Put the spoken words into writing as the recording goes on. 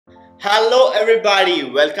Hello everybody,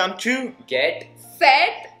 welcome to Get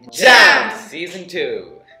Set Jam Season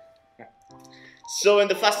 2. So in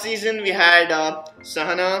the first season we had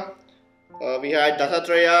Sahana, we had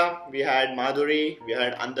Dattatreya, we had Madhuri, we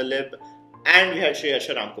had Andalib, and we had Shreya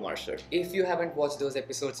Ramkumar sir. If you haven't watched those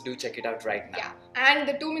episodes, do check it out right now. Yeah, and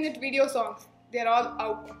the 2-minute video songs, they're all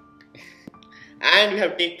out. And we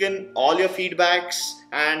have taken all your feedbacks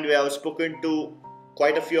and we have spoken to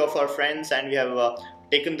quite a few of our friends and we have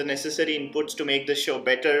taken the necessary inputs to make this show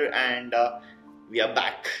better and we are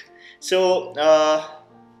back. So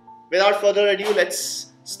without further ado, let's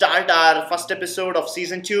start our first episode of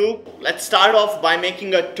season 2. Let's start off by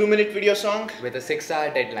making a 2-minute video song. With a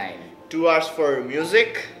 6-hour deadline. 2 hours for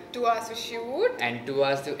music. 2 hours to shoot. And 2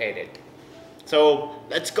 hours to edit. So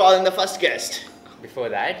let's call in the first guest. Before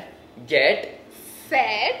that, get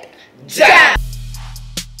Set Jam!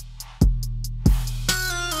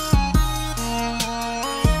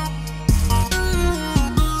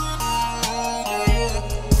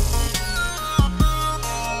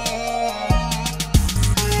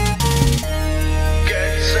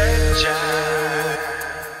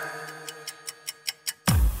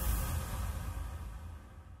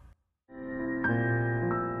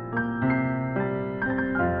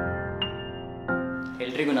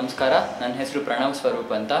 ಎಲ್ರಿಗೂ ನಮಸ್ಕಾರ. ನನ್ನ ಹೆಸರು ಪ್ರಣವ್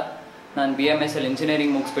ಸ್ವರೂಪ್ ಅಂತ. ನಾನು BMS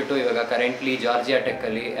engineering ಮುಗಿಸ್ಬಿಟ್ಟು ಇವಾಗ currently Georgia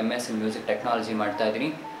ಟೆಕ್ಕಲ್ಲಿ MS in music technology ಮಾಡ್ತಾ ಇದ್ದೀನಿ.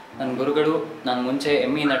 ನನ್ನ ಗುರುಗಳು ನಾನು ಮುಂಚೆ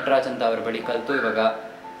ME ನಟರಾಜ್ ಅಂತ ಅವರ ಬಳಿ ಕಲಿತು ಇವಾಗ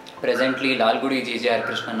ಪ್ರೆಸೆಂಟ್ಲಿ ಲಾಲ್ಗುಡಿ GJR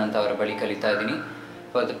ಕೃಷ್ಣನ್ ಅಂತ ಅವರ ಬಳಿ ಕಲಿತಾ ಇದ್ದೀನಿ.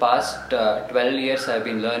 For the past 12 years I have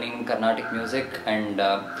been learning Carnatic music and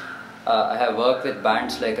I have worked with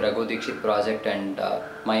bands like Raghu Dikshit Project and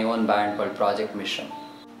my own band called Project Mission.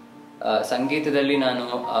 ಸಂಗೀತದಲ್ಲಿ ನಾನು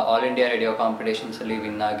ಆಲ್ ಇಂಡಿಯಾ ರೇಡಿಯೋ ಕಾಂಪಿಟೇಷನ್ಸಲ್ಲಿ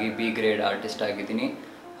ವಿನ್ ಆಗಿ B grade artist ಆಗಿದ್ದೀನಿ.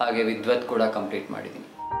 ಹಾಗೆ ವಿದ್ವತ್ ಕೂಡ complete ಮಾಡಿದ್ದೀನಿ.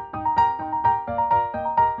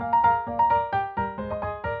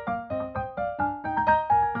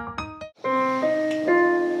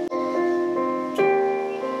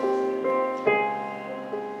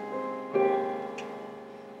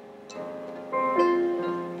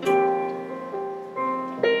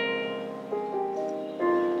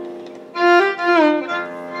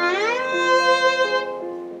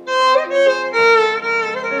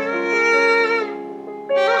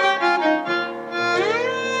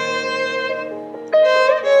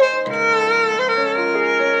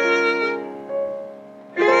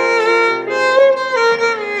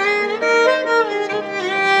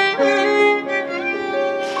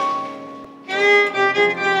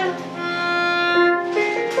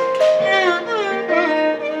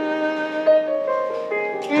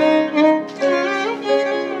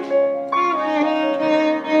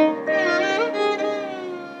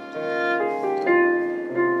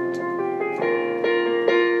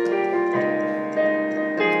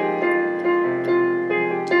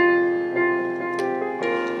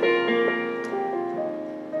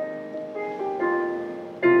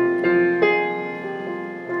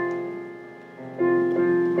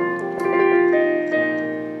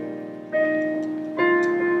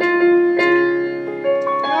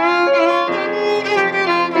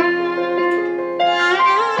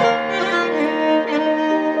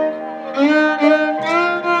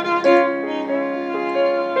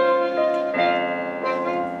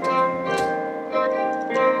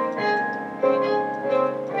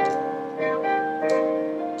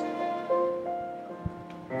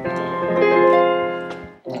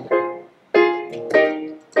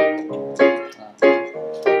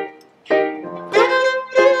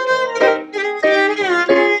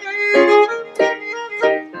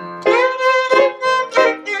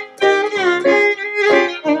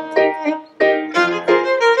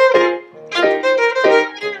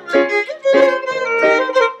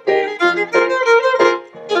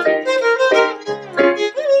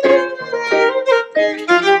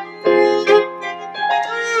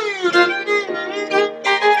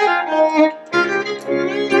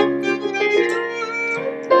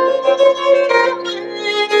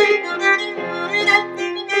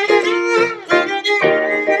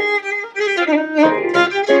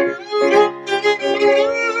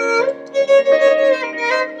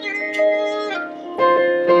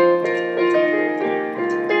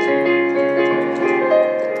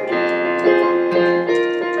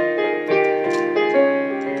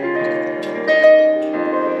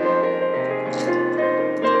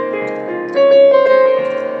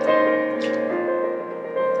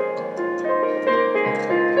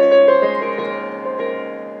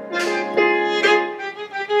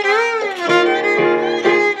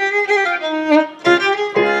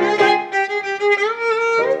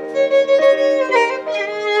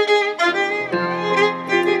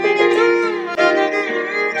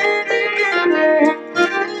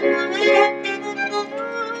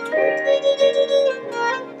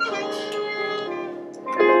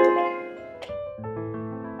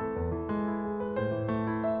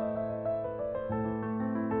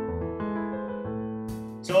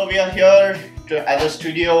 So we are here at the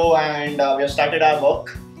studio and we have started our work.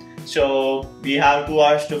 So we have 2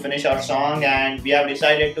 hours to finish our song and we have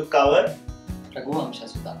decided to cover. Raghuamsha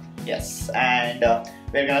Sudha. Yes, and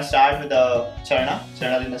we're gonna start with the Charana.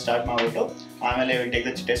 Charana in the start Mavuto. Amele we'll take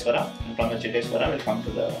the Chiteswara and from the Chiteswara we'll come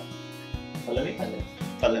to the Pallavi.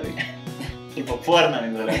 Pallavi. Poor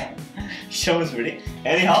shows pretty.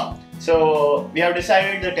 Anyhow, so we have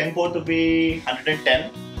decided the tempo to be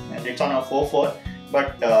 110 and it's on a 4/4.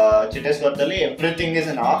 But Chiteswaradalli everything is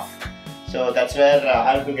in off, so that's where I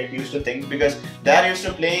have to get used to things because they are used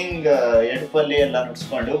to playing Edupalli ella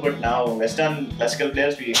nudskondo, but now Western classical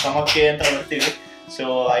players we come up here anta bartivi, so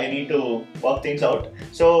I need to work things out.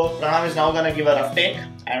 So Pranav is now gonna give a rough take,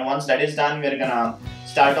 and once that is done, we're gonna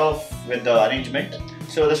start off with the arrangement.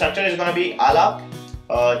 So the structure is gonna be Alap,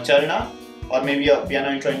 Charana, or maybe a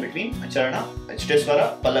piano intro in between, a Charana, a Chiteswara,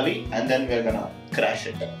 Pallavi, and then we're gonna crash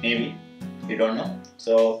it. Maybe. You don't know.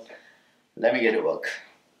 So let me get to work.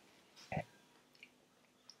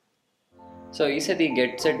 So ಈ ಸತಿ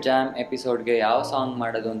get set jam ಎಪಿಸೋಡ್ಗೆ ಯಾವ song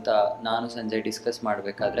ಮಾಡೋದು ಅಂತ ನಾನು Sanjay discuss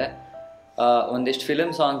ಮಾಡಬೇಕಾದ್ರೆ ಒಂದಿಷ್ಟು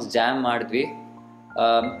film songs jam ಮಾಡಿದ್ವಿ.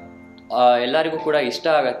 ಎಲ್ಲರಿಗೂ ಕೂಡ ಇಷ್ಟ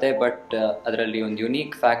ಆಗತ್ತೆ, ಬಟ್ ಅದರಲ್ಲಿ ಒಂದು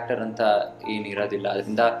ಯುನೀಕ್ ಫ್ಯಾಕ್ಟರ್ ಅಂತ ಏನಿರೋದಿಲ್ಲ.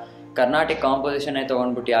 ಅದರಿಂದ ಕರ್ನಾಟಿಕ್ ಕಾಂಪೋಸಿಷನ್ನೇ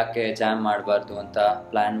ತೊಗೊಂಡ್ಬಿಟ್ಟು ಯಾಕೆ ಜಾಮ್ ಮಾಡಬಾರ್ದು ಅಂತ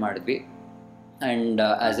ಪ್ಲ್ಯಾನ್ ಮಾಡಿದ್ವಿ. And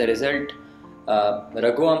as A result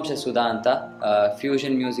Raghuvansh Sudha ಅಂತ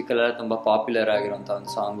ಫ್ಯೂಷನ್ ಮ್ಯೂಸಿಕಲ್ಲೆಲ್ಲ ತುಂಬ ಪಾಪ್ಯುಲರ್ ಆಗಿರೋಂಥ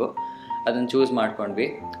ಒಂದು ಸಾಂಗು, ಅದನ್ನು ಚೂಸ್ ಮಾಡ್ಕೊಂಡ್ವಿ.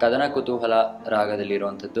 ಕದನ ಕುತೂಹಲ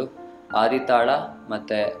ರಾಗದಲ್ಲಿರುವಂಥದ್ದು, ಆದಿತಾಳ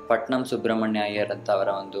ಮತ್ತು ಪಟ್ನಂ ಸುಬ್ರಹ್ಮಣ್ಯ ಅಯ್ಯರ್ ಅಂತ ಅವರ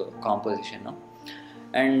ಒಂದು ಕಾಂಪೋಸಿಷನ್ನು.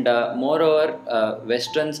 And more over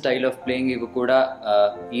western style of ಪ್ಲೇಯಿಂಗಿಗೂ ಕೂಡ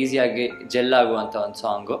ಈಸಿಯಾಗಿ ಜೆಲ್ ಆಗುವಂಥ ಒಂದು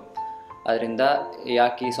ಸಾಂಗು. ಅದರಿಂದ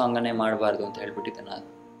ಯಾಕೆ ಈ ಸಾಂಗನ್ನೇ ಮಾಡಬಾರ್ದು ಅಂತ ಹೇಳ್ಬಿಟ್ಟು ಇದನ್ನು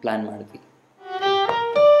ಪ್ಲ್ಯಾನ್ ಮಾಡಿದ್ವಿ.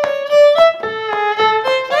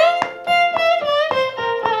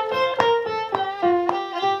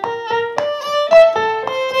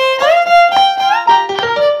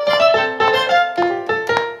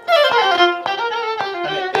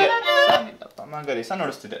 ಗರಿಸ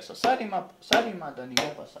ನೋಡಿಸ್ತಿದೆ. ಸೊ ಸರಿ ಮಾ ನಿಗ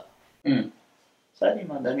ಪಸ ಸರಿ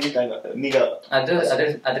ಮಾ ನಿಗ ಅದು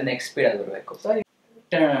ಅದ್ರ ನೆಕ್ಸ್ಟ್ ಸ್ಪೀಡ್ ಅದು ಬರಬೇಕು. ಸರಿ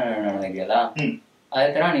ಇದೆಯಲ್ಲ, ಅದೇ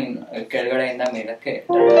ಥರ ನೀನು ಕೆಳಗಡೆಯಿಂದ ಮೇಲಕ್ಕೆ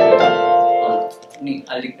ನೀ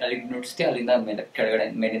ಅಲ್ಲಿಗೆ ನುಡಿಸ್ತೀಯ, ಅಲ್ಲಿಂದ ಮೇಲೆ ಕೆಳಗಡೆ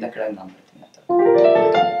ಮೇಲಿಂದ ಕೆಳಗೆ ನಾನು ಬರ್ತೀನಿ ಅಂತ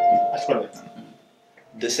ಅಷ್ಟೊಳ್ಬೇಕು.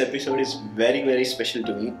 This episode is very very special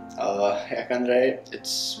to me. ಯಾಕಂದ್ರೆ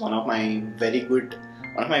it's one of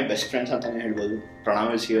my best friends ಅಂತಾನೆ ಹೇಳ್ಬೋದು.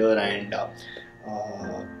 Pranav is here and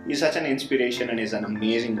he's such an inspiration and is an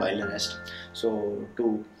amazing violinist. So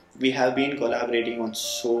we have been collaborating on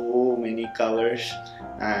so many covers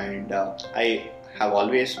and I have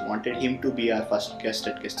always wanted him to be our first guest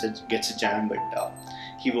at Gets a Jam, but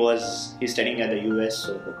he's studying at the US,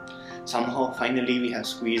 so somehow finally we have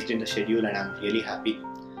squeezed in the schedule and I'm really happy.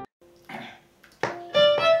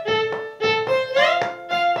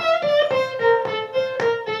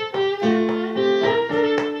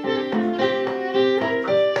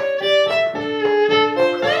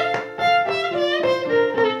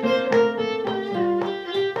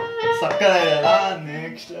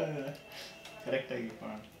 Next correct ಆಗಿ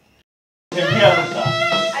ಹೆಮ್ಮೆ ಆಗುತ್ತಾ?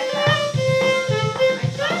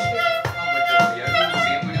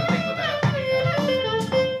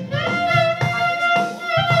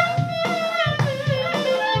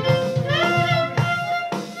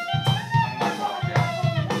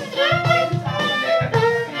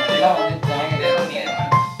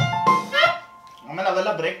 ಆಮೇಲೆ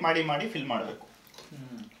ಅವೆಲ್ಲ break ಮಾಡಿ fill ಮಾಡಬೇಕು.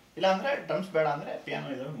 ಇಲ್ಲ ಅಂದ್ರೆ drums ಬೇಡ ಅಂದ್ರೆ ಪಿಯಾನೋ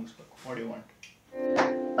ಇದ್ರೆ ಮುಗಿಸ್ಬೇಕು. What do you want?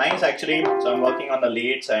 Nice actually. So I'm working on the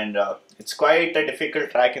leads and it's quite a difficult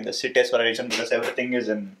track in the Chiteswara region because everything is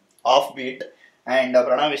in offbeat and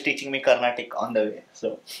Pranav is teaching me Carnatic on the way. So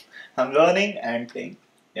I'm learning and playing.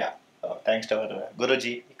 Yeah. Thanks to our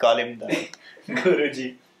Guruji. We call him the Guruji.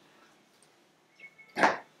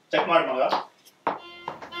 Check maad maga.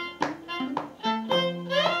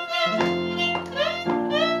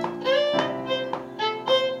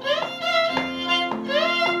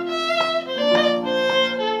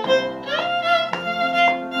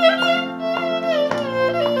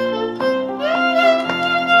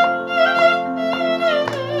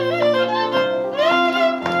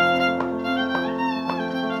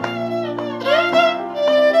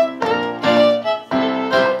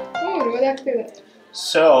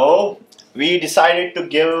 So we decided to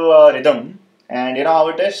give a rhythm, and you know how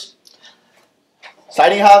it is.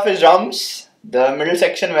 Starting half is drums. The middle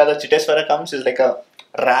section where the Chiteswara comes is like a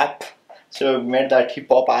rap. So we made that hip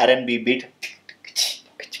hop R&B beat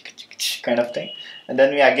kind of thing, and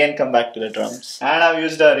then we again come back to the drums. And I've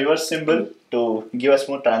used a reverse cymbal to give a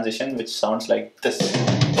smooth transition, which sounds like this.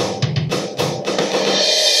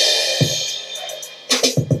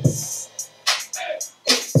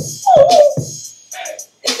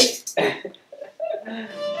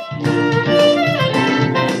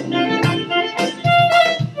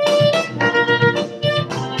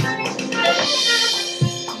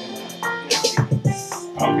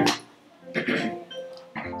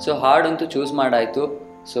 So ಹಾಡಂತೂ choose ಮಾಡಾಯಿತು.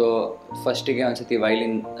 So ಫಸ್ಟಿಗೆ ಒಂದು ಸತಿ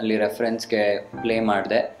violin ಅಲ್ಲಿ ರೆಫರೆನ್ಸ್ಗೆ play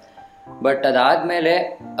ಮಾಡಿದೆ. But ಅದಾದಮೇಲೆ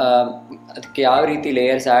ಅದಕ್ಕೆ ಯಾವ ರೀತಿ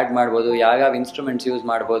layers add ಮಾಡ್ಬೋದು, ಯಾವ್ಯಾವ ಇನ್ಸ್ಟ್ರೂಮೆಂಟ್ಸ್ ಯೂಸ್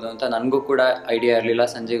ಮಾಡ್ಬೋದು ಅಂತ ನನಗೂ ಕೂಡ ಐಡಿಯಾ ಇರಲಿಲ್ಲ,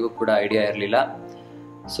 ಸಂಜಯ್ಗೂ ಕೂಡ ಐಡಿಯಾ ಇರಲಿಲ್ಲ.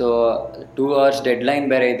 ಸೊ 2 hours ಡೆಡ್ಲೈನ್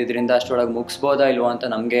ಬೇರೆ ಇದ್ದಿದ್ದರಿಂದ ಅಷ್ಟರೊಳಗೆ ಮುಗಿಸ್ಬೋದಾ ಇಲ್ವೋ ಅಂತ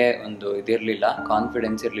ನಮಗೆ ಒಂದು ಇದಿರಲಿಲ್ಲ,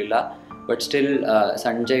 ಕಾನ್ಫಿಡೆನ್ಸ್ ಇರಲಿಲ್ಲ. But still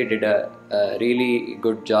Sanjay did a really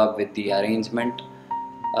good job with the arrangement.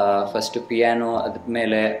 First piano,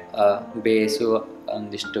 ಅದಾದಮೇಲೆ ಬೇಸು,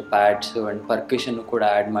 ಒಂದಿಷ್ಟು ಪ್ಯಾಡ್ಸು ಆ್ಯಂಡ್ ಪರ್ಕಷನ್ನು ಕೂಡ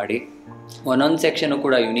ಆ್ಯಡ್ ಮಾಡಿ ಒಂದೊಂದು ಸೆಕ್ಷನು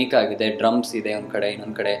ಕೂಡ ಯುನೀಕ್ ಆಗಿದೆ. ಡ್ರಮ್ಸ್ ಇದೆ ಒಂದು ಕಡೆ,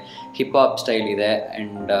 ಇನ್ನೊಂದು ಕಡೆ ಹಿಪ್ ಹಾಪ್ ಸ್ಟೈಲ್ ಇದೆ.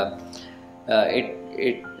 And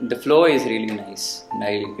the flow is really nice.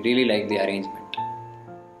 I really like the arrangement.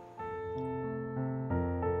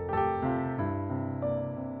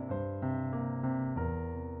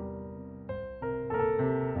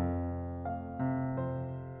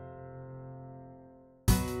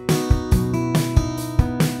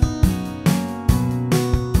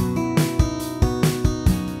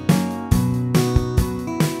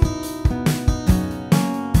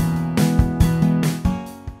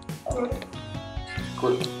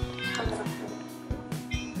 Cool.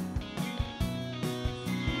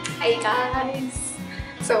 Hi guys.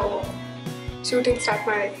 So shooting start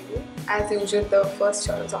ಮಾಡಿದ್ದೀವಿ. As usual, the first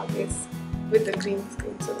shot is always with the green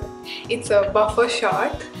screen, so that it's a buffer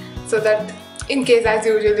shot, so that in case, as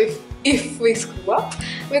usual, if we screw up,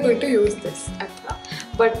 we're going to use this.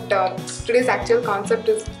 But today's actual concept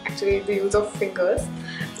is actually the use of fingers,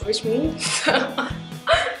 which means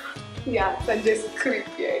yeah, Sanjay's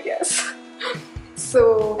creepy ideas. So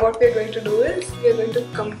what we're going to do is we're going to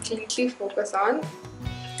completely focus on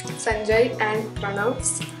Sanjay and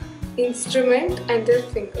Pranav's instrument and their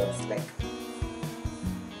fingers, like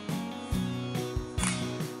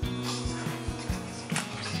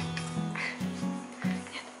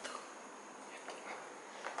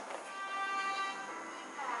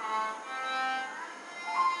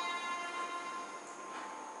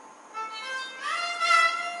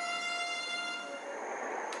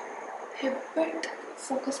Hebbet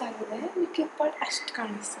focus ಆಗಿದೆ. ಮಿಕ್ಕಿ part ಅಷ್ಟು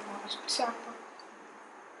ಕಾಣಿಸ್ತಲ್ಲ, ಅಷ್ಟು sharp.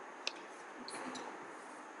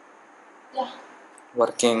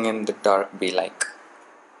 Working in the dark be like.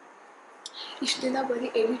 ಇಷ್ಟು ದಿನ ಬರೀ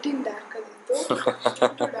editing dark ಆಗಿತ್ತು.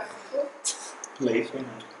 Life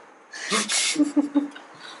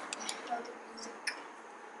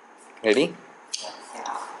Ready?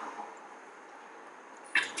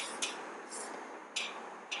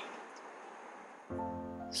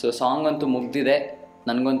 So song ಅಂತೂ ಮುಗ್ದಿದೆ.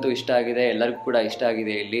 ನನಗಂತೂ ಇಷ್ಟ ಆಗಿದೆ, ಎಲ್ಲರಿಗೂ ಕೂಡ ಇಷ್ಟ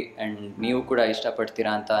ಆಗಿದೆ ಇಲ್ಲಿ. ಆ್ಯಂಡ್ ನೀವು ಕೂಡ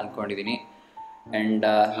ಇಷ್ಟಪಡ್ತೀರಾ ಅಂತ ಅಂದ್ಕೊಂಡಿದ್ದೀನಿ. ಆ್ಯಂಡ್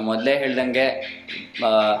ಮೊದಲೇ ಹೇಳ್ದಂಗೆ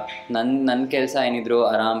ನನ್ನ ಕೆಲಸ ಏನಿದ್ರು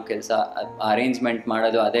ಆರಾಮ್ ಕೆಲಸ, ಅರೇಂಜ್ಮೆಂಟ್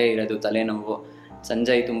ಮಾಡೋದು ಅದೇ ಇರೋದು ತಲೆನೋವು.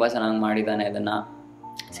 ಸಂಜಯ್ ತುಂಬ ಚೆನ್ನಾಗಿ ಮಾಡಿದ್ದಾನೆ ಅದನ್ನು.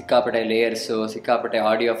 ಸಿಕ್ಕಾಪಟ್ಟೆ ಲೇಯರ್ಸು, ಸಿಕ್ಕಾಪಟ್ಟೆ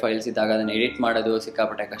ಆಡಿಯೋ ಫೈಲ್ಸ್ ಇದ್ದಾಗ ಅದನ್ನು ಎಡಿಟ್ ಮಾಡೋದು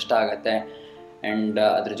ಸಿಕ್ಕಾಪಟ್ಟೆ ಕಷ್ಟ ಆಗುತ್ತೆ. ಆ್ಯಂಡ್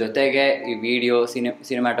ಅದ್ರ ಜೊತೆಗೆ ಈ ವಿಡಿಯೋ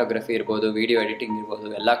ಸಿನಿಮ್ಯಾಟೋಗ್ರಫಿ ಇರ್ಬೋದು, ವಿಡಿಯೋ ಎಡಿಟಿಂಗ್ ಇರ್ಬೋದು,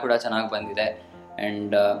 ಎಲ್ಲ ಕೂಡ ಚೆನ್ನಾಗಿ ಬಂದಿದೆ.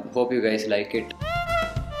 And hope you guys like it.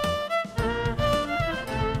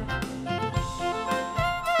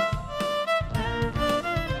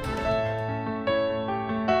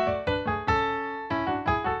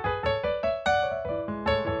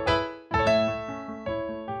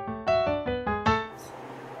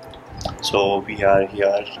 So we are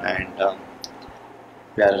here and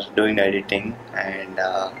we are doing editing and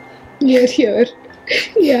You're here.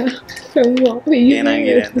 Yeah. From what we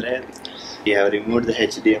ಏನಾಗಿದೆ ಅಂದರೆ we have removed the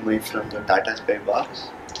HDMI from the Tata Sky box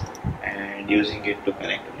and using it to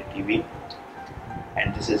connect to the TV, and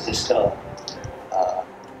this is just a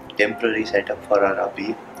temporary setup for our Abhi,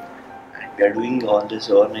 and we are doing all this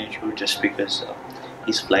overnight shoot just because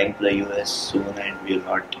he's flying to the US soon and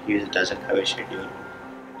he doesn't have a schedule,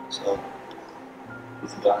 so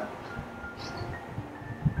he's gone.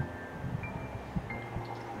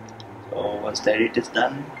 So once the edit is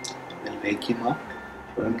done, we'll wake him up,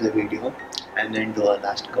 show him the video, and then do a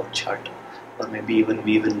last couch shot, or maybe even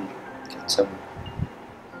we will get some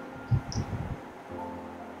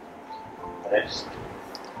rest,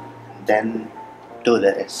 then do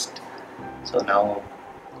the rest. So now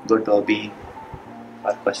go to Abhi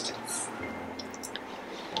for questions.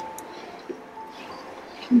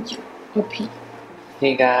 Abhi.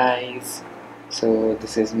 Hey guys, so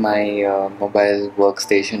this is my mobile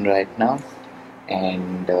workstation right now,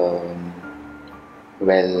 and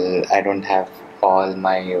well, I don't have all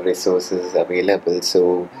my resources available, so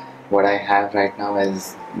what I have right now is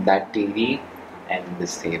that TV and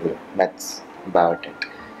this table. That's about it.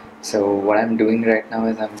 So what I'm doing right now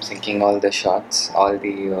is I'm syncing all the shots, all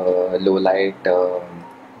the low light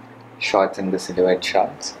shots and the silhouette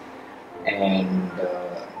shots, and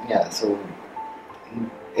yeah, so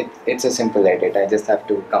it's a simple edit. I just have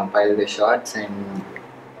to compile the shots and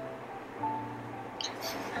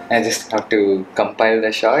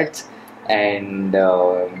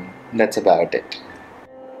that's about it.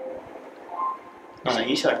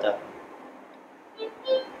 ಈ short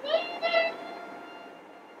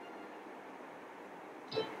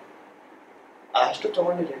ಅಷ್ಟು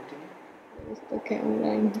ತಗೊಂಡಿಲ್ಲ ಹೇಳ್ತೀನಿ. The camera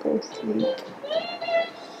and go sleep.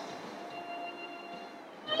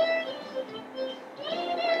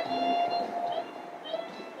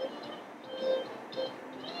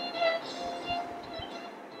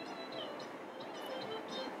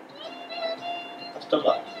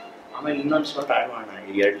 ತಗೋ, ಆಮೇಲೆ ಇನ್ನೊಂದು short add ಮಾಡೋಣ,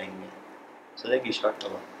 2 ಲೈನ್ಗೆ. ಸದ್ಯಕ್ಕೆ ಈ ಶಾರ್ಟ್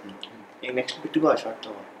ತಗೋ. ಈಗ ನೆಕ್ಸ್ಟ್ ಬಿಟ್ಟಿಗೂ ಆ ಶಾರ್ಟ್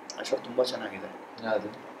ತಗೋ. ಆ ಶಾರ್ಟ್ ತುಂಬ ಚೆನ್ನಾಗಿದೆ. ಯಾವುದು?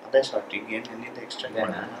 ಅದೇ ಶಾರ್ಟ್ ಈಗ ಏನು ಎಲ್ಲಿಂದ ಎಕ್ಸ್ಟೆಂಡ್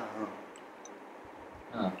ಮಾಡೋಣ.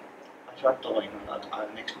 ಹಾಂ, ಆ ಶಾರ್ಟ್ ತಗೋ. ಇನ್ನೊಂದು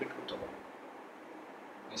ಅದು ನೆಕ್ಸ್ಟ್ ಬಿಟ್ಟು ತಗೋ.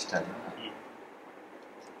 ಇಷ್ಟ ಅಲ್ಲ?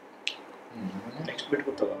 ನೆಕ್ಸ್ಟ್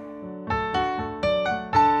ಬಿಟ್ಟು ತಗೋ.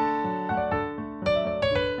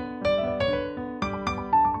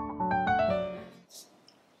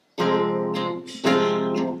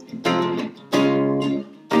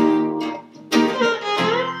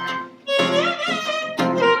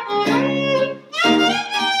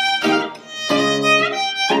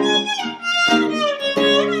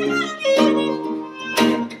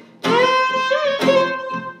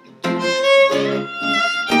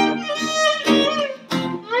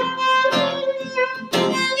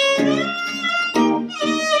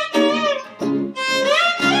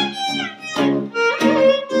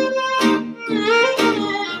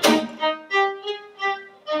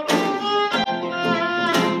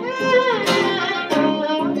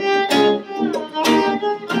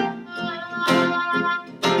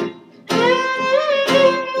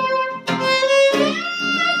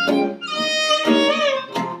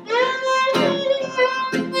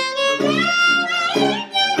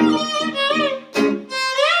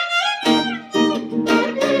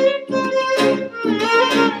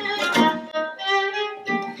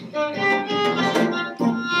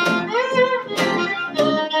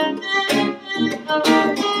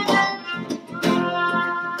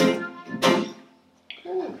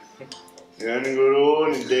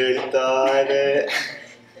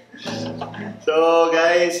 So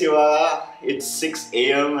guys, it's 6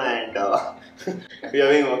 a.m. and we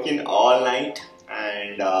have been working all night,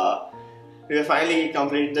 and we have finally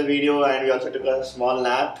completed the video, and we also took a small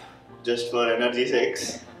nap just for energy sakes.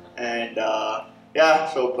 And yeah,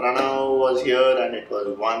 so Pranav was here, and it was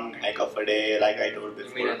one heck of a day, like I told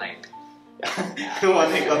before. You mean a night?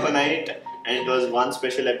 One heck of a night, and it was one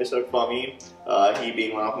special episode for me, he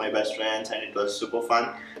being one of my best friends, and it was super fun.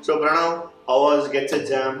 So Pranav, how was Set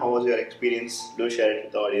Jam? How was your experience? Do share it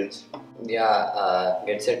with the audience.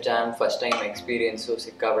 Set Jam first time experience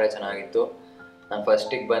ಸಿಕ್ಕಾಪಟ್ಟೆ ಚೆನ್ನಾಗಿತ್ತು. ನಾನು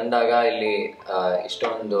ಫಸ್ಟಿಗೆ ಬಂದಾಗ ಇಲ್ಲಿ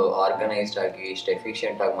ಇಷ್ಟೊಂದು organised ಆಗಿ ಇಷ್ಟು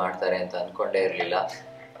efficient ಆಗಿ ಮಾಡ್ತಾರೆ ಅಂತ ಅಂದ್ಕೊಂಡೇ ಇರಲಿಲ್ಲ.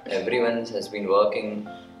 Every one has been working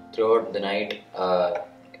throughout the night.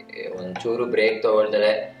 ಒಂಚೂರು ಬ್ರೇಕ್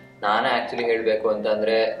ತೊಗೊಳ್ದಲೆ. ನಾನೇ ಆ್ಯಕ್ಚುಲಿ ಹೇಳಬೇಕು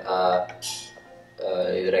ಅಂತಂದರೆ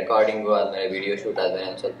ಇದು ರೆಕಾರ್ಡಿಂಗು ಆದಮೇಲೆ ವಿಡಿಯೋ ಶೂಟ್ ಆದಮೇಲೆ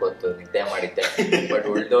ಒಂದು ಸ್ವಲ್ಪ ಹೊತ್ತು ನಿದ್ದೆ ಮಾಡಿದ್ದೆ. ಬಟ್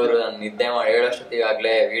ಉಳಿದವರು ನಾನು ನಿದ್ದೆ ಮಾಡಿ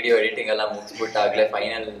ಹೇಳೋಷ್ಟೊತ್ತಿಗಾಗಲೇ ವಿಡಿಯೋ ಎಡಿಟಿಂಗ್ ಎಲ್ಲ ಮುಗಿಸ್ಬಿಟ್ಟಾಗಲೇ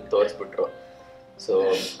final ತೋರಿಸ್ಬಿಟ್ರು. So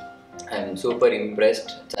I am super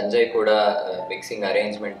impressed. Sanjay ಕೂಡ ಮಿಕ್ಸಿಂಗ್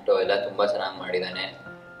ಅರೇಂಜ್ಮೆಂಟು ಎಲ್ಲ ತುಂಬ ಚೆನ್ನಾಗಿ ಮಾಡಿದ್ದಾನೆ.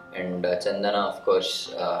 And Chandana of course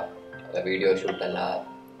video ಶೂಟೆಲ್ಲ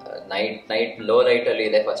night low ಲೈಟಲ್ಲಿ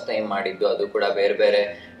ಇದೆ ಫಸ್ಟ್ ಟೈಮ್ ಮಾಡಿದ್ದು. ಅದು ಕೂಡ ಬೇರೆ ಬೇರೆ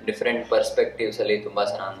ಡಿಫ್ರೆಂಟ್ ಪರ್ಸ್ಪೆಕ್ಟಿವ್ಸಲ್ಲಿ ತುಂಬ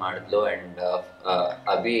ಚೆನ್ನಾಗಿ ಮಾಡಿದ್ಲು. ಆ್ಯಂಡ್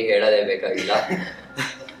ಅಭಿ ಹೇಳೋದೇ ಬೇಕಾಗಿಲ್ಲ,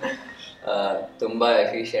 ತುಂಬ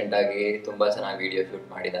ಎಫಿಷಿಯೆಂಟಾಗಿ ತುಂಬ ಚೆನ್ನಾಗಿ ವಿಡಿಯೋ ಶೂಟ್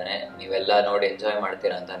ಮಾಡಿದ್ದಾನೆ. ನೀವೆಲ್ಲ ನೋಡಿ ಎಂಜಾಯ್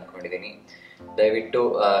ಮಾಡ್ತೀರಾ ಅಂತ ಅಂದ್ಕೊಂಡಿದ್ದೀನಿ. ದಯವಿಟ್ಟು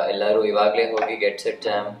ಎಲ್ಲರೂ ಇವಾಗಲೇ ಹೋಗಿ Set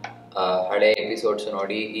Jam ಹಳೆ ಎಪಿಸೋಡ್ಸು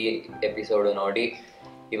ನೋಡಿ, ಈ ಎಪಿಸೋಡು ನೋಡಿ,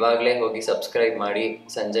 ಇವಾಗಲೇ ಹೋಗಿ ಸಬ್ಸ್ಕ್ರೈಬ್ ಮಾಡಿ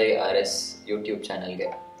ಸಂಜಯ್ RS ಯೂಟ್ಯೂಬ್ ಚಾನಲ್ಗೆ.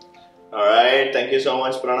 Alright, thank you so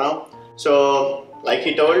much Pranav. So like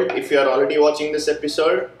he told, if you are already watching this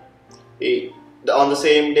episode, on the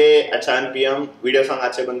same day at 7 p.m. video song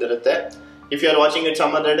ache bandirutte. If you are watching it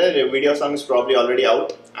some other day, the video song is probably already out,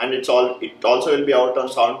 and it also will be out on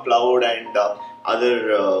SoundCloud and other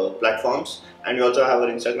platforms. And we also have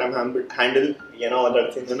our Instagram handle, you know other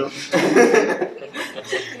things, you know.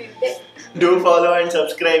 Do follow and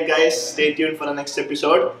subscribe guys. Stay tuned for the next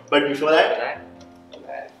episode. But before that,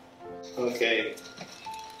 okay,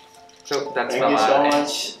 so that's thank you so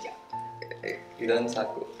much. ಇದೊಂದು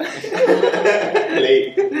ಸಾಕು.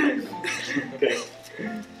 Okay.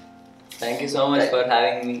 Thank you so much for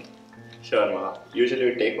having me. Sure, ma. Usually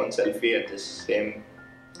we take one selfie at this same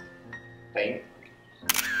time.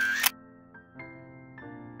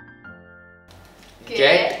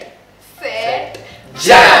 Get Set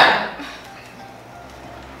Jam!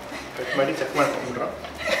 ಮಾಡಿ check ಮಾಡ್ಕೊಂಡ್ಬಿಟ್ರು.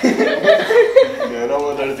 ಏನೋ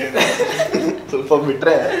ಮಾತಾಡ್ತೀನಿ ಸ್ವಲ್ಪ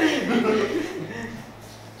ಬಿಟ್ರೆ